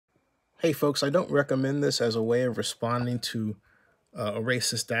Hey, folks, I don't recommend this as a way of responding to a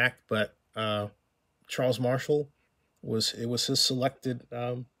racist act, but Charles Marshall was his selected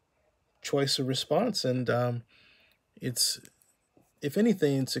choice of response, and it's if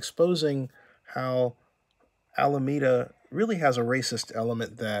anything, it's exposing how Alameda really has a racist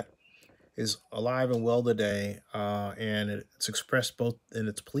element that is alive and well today, and it's expressed both in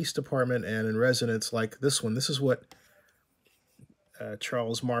its police department and in residents like this one. This is what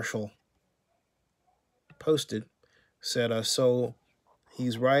Charles Marshall posted. Said so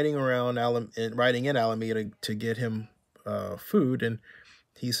he's riding around riding in Alameda to get him food, and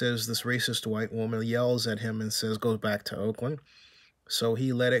he says this racist white woman yells at him and says, "Go back to Oakland." So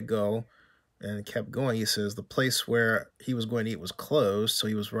he let it go and kept going. He says the place where he was going to eat was closed, so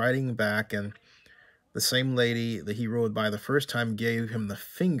he was riding back, and the same lady that he rode by the first time gave him the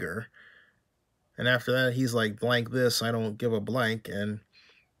finger. And after that, he's like, "Blank this, I don't give a blank." And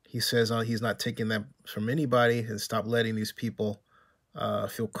he says he's not taking that from anybody and stop letting these people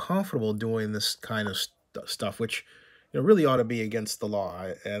feel comfortable doing this kind of stuff, which really ought to be against the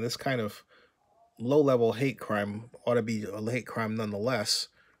law. And this kind of low-level hate crime ought to be a hate crime nonetheless.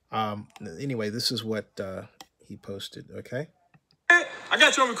 Anyway, this is what he posted, okay? I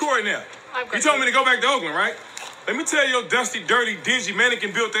got you on recording now. You told me to go back to Oakland, right? Let me tell your dusty, dirty, dingy,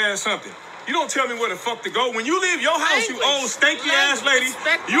 mannequin-built ass something. You don't tell me where the fuck to go. When you leave your house, you old, stanky-ass lady,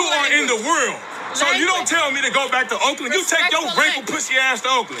 you are in the world. So you don't tell me to go back to Oakland. You take your wrinkled pussy ass to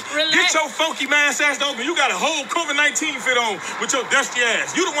Oakland. Get your funky mass ass to Oakland. You got a whole COVID-19 fit on with your dusty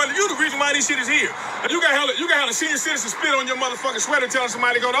ass. You the reason why this shit is here. You got hella senior citizen spit on your motherfucking sweater telling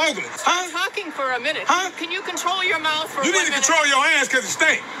somebody to go to Oakland. Huh? Talking for a minute. Huh? Can you control your mouth for You need to control your ass because it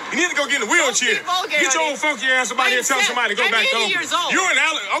stink. You need to go get in the wheelchair. Get your old funky ass about here telling somebody to go back to Oakland. I'm 80 years old. You're an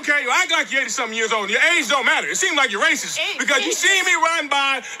okay, you act like you're 80-something years old. Your age don't matter. It seems like you're racist because you see me riding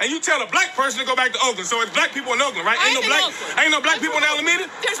by and you tell a black person to go back to Oakland. So it's black people in Oakland, right? Ain't no black people in Alameda?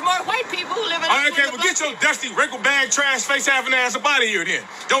 There's more white people who live in Oakland. Okay, well get your dusty, wrinkled bag, trash face having ass up out of here then.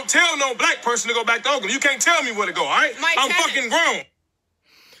 Don't tell no black person to go back to Oakland. You can't tell me where to go, all right? I'm fucking grown.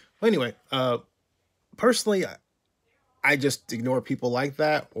 Well, anyway, personally, I just ignore people like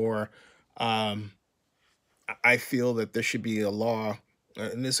that, or I feel that there should be a law,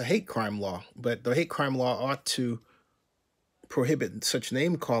 and it's a hate crime law, but the hate crime law ought to prohibit such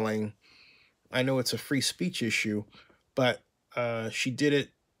name calling. I know it's a free speech issue, but she did it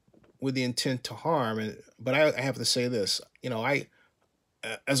with the intent to harm. But I have to say this,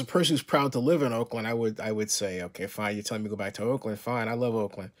 as a person who's proud to live in Oakland, I would say, okay, fine, you're telling me to go back to Oakland, fine, I love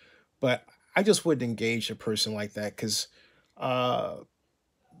Oakland, but I just wouldn't engage a person like that because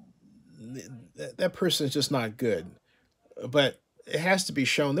that person is just not good. But it has to be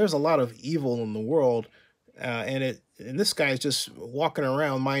shown there's a lot of evil in the world, and this guy is just walking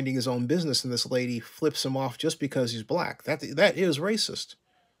around minding his own business, and this lady flips him off just because he's black. That is racist,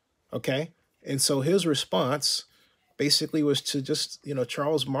 okay? And so his response basically was to just,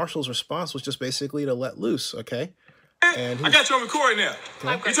 Charles Marshall's response was just basically to let loose, okay? And I got you on recording now.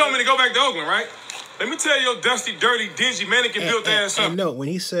 Okay. You told me to go back to Oakland, right? Let me tell your dusty, dirty, dingy, mannequin-built ass something. And no, when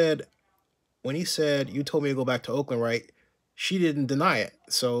he said, you told me to go back to Oakland, right? She didn't deny it.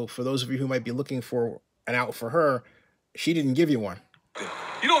 So for those of you who might be looking for an out for her, she didn't give you one.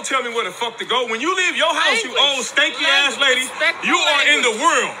 You don't tell me where the fuck to go. When you leave your house, you old, stanky-ass lady, you are in the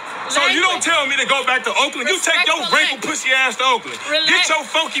world. So you don't tell me to go back to Oakland. You take your wrinkled pussy ass to Oakland. Get your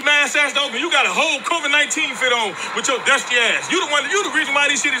funky mass ass to Oakland. You got a whole COVID-19 fit on with your dusty ass. You the reason why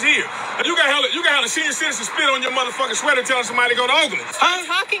this shit is here. You got hella senior citizen spit on your motherfucking sweater telling somebody to go to Oakland. Huh?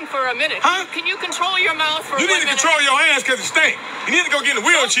 Talking for a minute. Huh? Can you control your mouth for You need to control your ass because it stink. You need to go get in the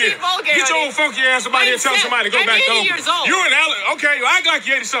wheelchair. Get your old funky ass about here telling somebody to go back to Oakland. You're an okay, you act like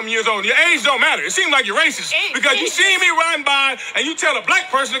you're 80-something years old. Your age don't matter. It seems like you're racist because you see me riding by and you tell a black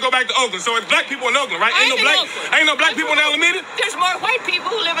person to go back to Oakland. So it's black people in Oakland, right? Ain't no black people in Alameda? There's more white people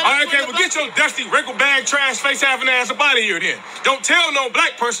who live in Oakland. Okay, well get your dusty, wrinkled bag, trash face having ass up out of here then. Don't tell no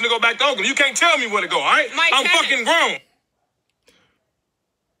black person to go back to Oakland. You can't tell me where to go, all right? I'm fucking grown.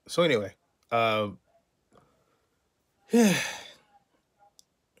 So anyway, it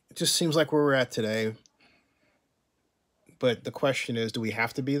just seems like where we're at today. But the question is, do we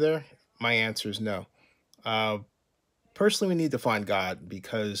have to be there? My answer is no. Personally, we need to find God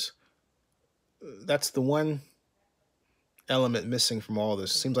because that's the one element missing from all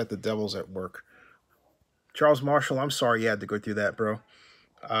this. Seems like the devil's at work. Charles Marshall, I'm sorry you had to go through that, bro.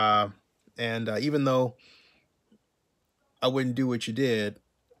 And even though I wouldn't do what you did,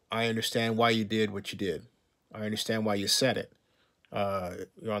 I understand why you did what you did. I understand why you said it.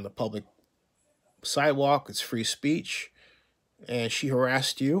 You're on the public sidewalk. It's free speech. And she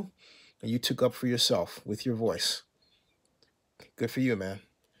harassed you. and you took up for yourself with your voice. Good for you, man.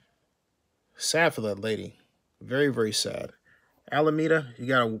 Sad for that lady. Very, very sad. Alameda, you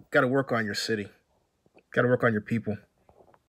gotta work on your city. Gotta work on your people.